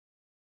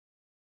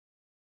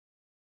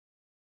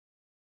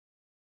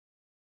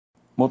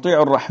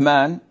Muti'ur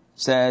Rahman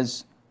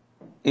says,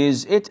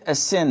 is it a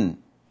sin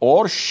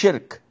or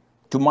shirk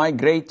to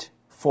migrate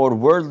for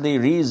worldly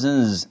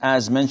reasons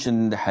as mentioned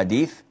in the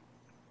hadith?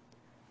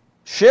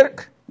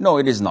 Shirk? No,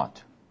 it is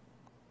not.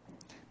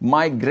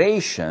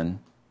 Migration,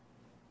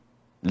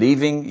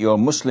 leaving your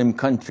Muslim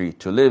country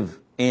to live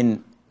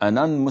in a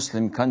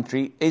non-Muslim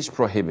country, is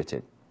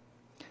prohibited.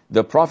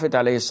 The Prophet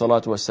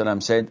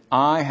ﷺ said,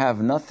 I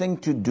have nothing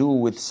to do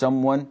with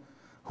someone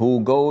who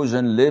goes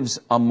and lives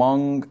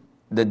among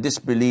the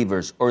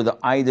disbelievers or the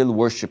idol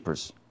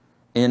worshippers.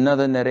 In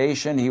another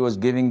narration, he was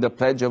giving the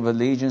pledge of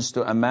allegiance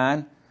to a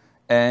man,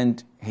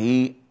 and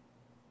he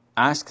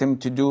asked him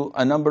to do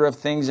a number of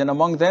things, and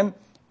among them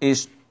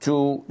is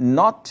to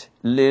not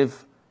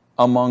live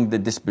among the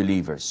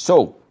disbelievers.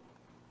 So,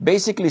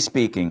 basically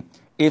speaking,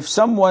 if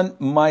someone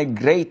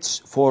migrates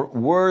for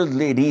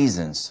worldly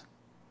reasons,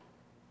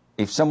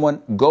 if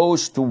someone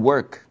goes to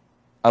work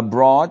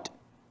abroad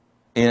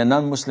in a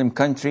non-Muslim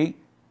country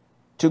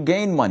to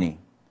gain money,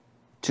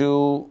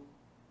 to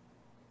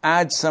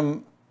add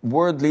some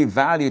worldly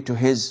value to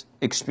his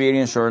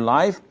experience or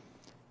life,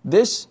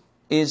 this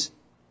is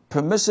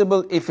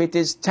permissible if it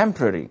is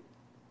temporary.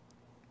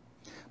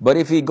 But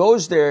if he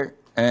goes there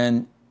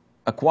and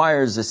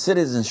acquires a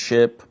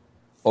citizenship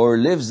or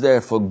lives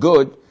there for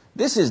good,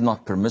 this is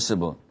not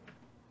permissible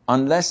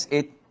unless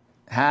it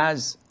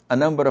has a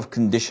number of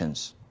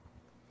conditions.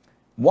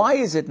 Why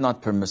is it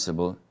not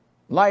permissible?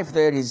 Life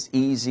there is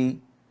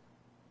easy,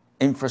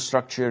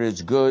 infrastructure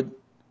is good,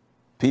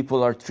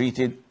 people are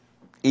treated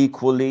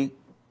equally,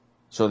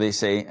 so they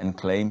say and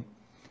claim.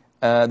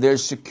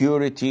 There's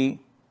security,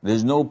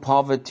 there's no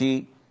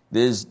poverty,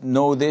 there's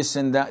no this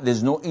and that,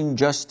 there's no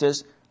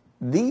injustice.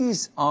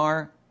 These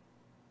are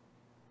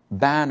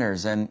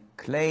banners and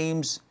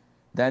claims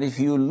that if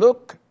you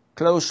look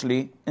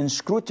closely and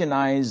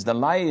scrutinize the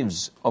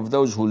lives of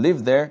those who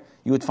live there,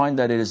 you would find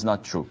that it is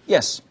not true.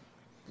 Yes,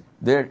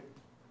 there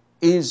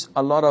is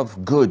a lot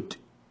of good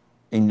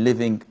in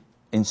living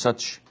in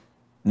such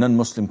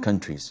non-Muslim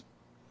countries.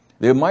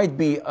 There might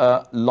be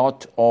a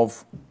lot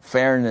of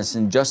fairness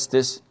and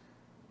justice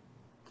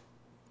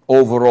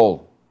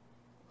overall.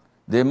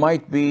 There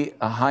might be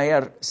a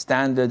higher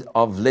standard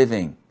of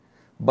living,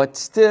 but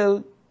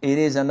still it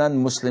is a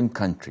non-Muslim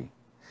country.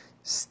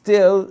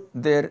 Still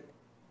there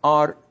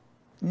are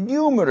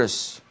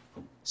numerous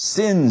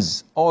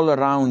sins all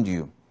around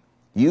you.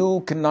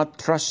 You cannot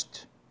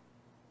trust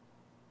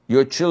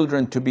your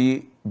children to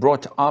be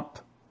brought up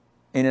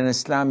in an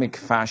Islamic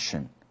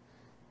fashion.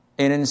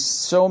 And in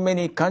so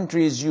many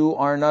countries you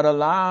are not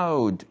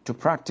allowed to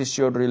practice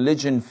your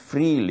religion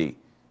freely.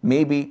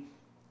 Maybe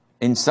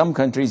in some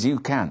countries you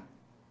can.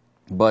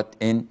 But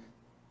in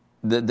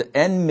the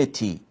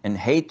enmity and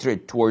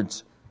hatred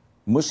towards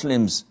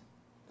Muslims,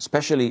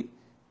 especially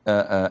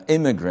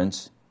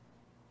immigrants,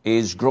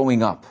 is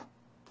growing up.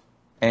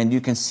 And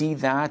you can see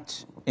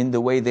that in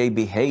the way they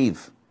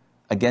behave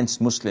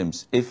against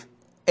Muslims. If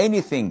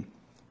anything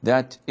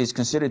that is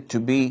considered to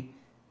be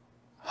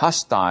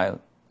hostile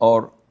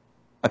or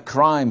a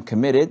crime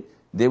committed,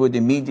 they would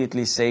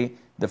immediately say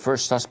the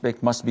first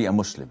suspect must be a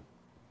Muslim.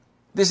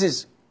 This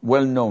is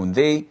well known.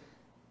 They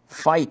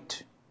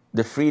fight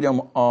the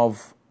freedom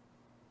of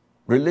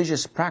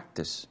religious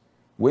practice.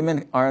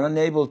 Women are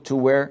unable to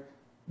wear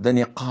the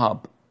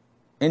niqab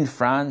in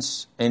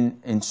France,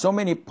 in so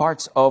many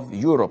parts of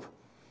Europe.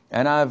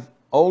 And I've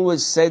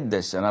always said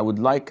this, and I would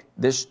like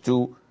this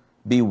to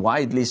be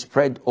widely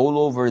spread all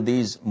over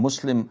these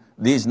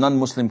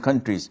non-Muslim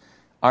countries.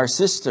 Our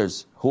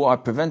sisters who are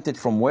prevented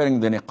from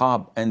wearing the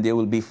niqab, and they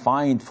will be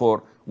fined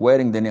for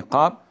wearing the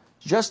niqab,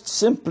 just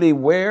simply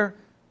wear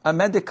a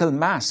medical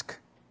mask.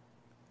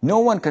 No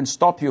one can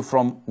stop you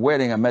from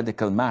wearing a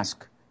medical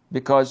mask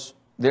because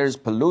there is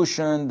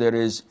pollution, there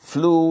is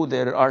flu,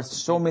 there are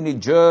so many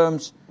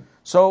germs.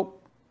 So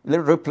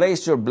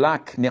replace your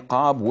black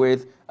niqab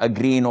with a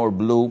green or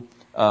blue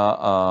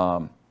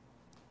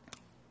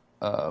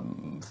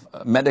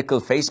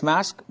medical face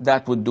mask.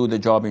 That would do the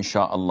job,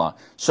 inshallah.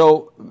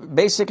 So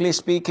basically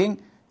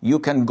speaking, you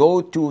can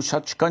go to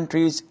such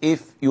countries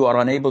if you are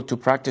unable to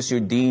practice your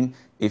deen,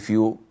 if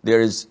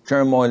there is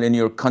turmoil in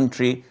your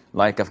country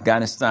like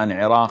Afghanistan,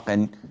 Iraq,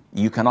 and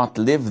you cannot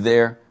live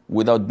there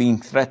without being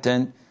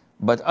threatened.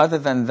 But other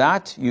than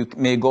that, you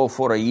may go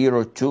for a year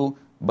or two,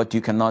 but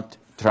you cannot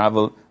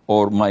travel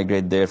or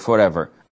migrate there forever.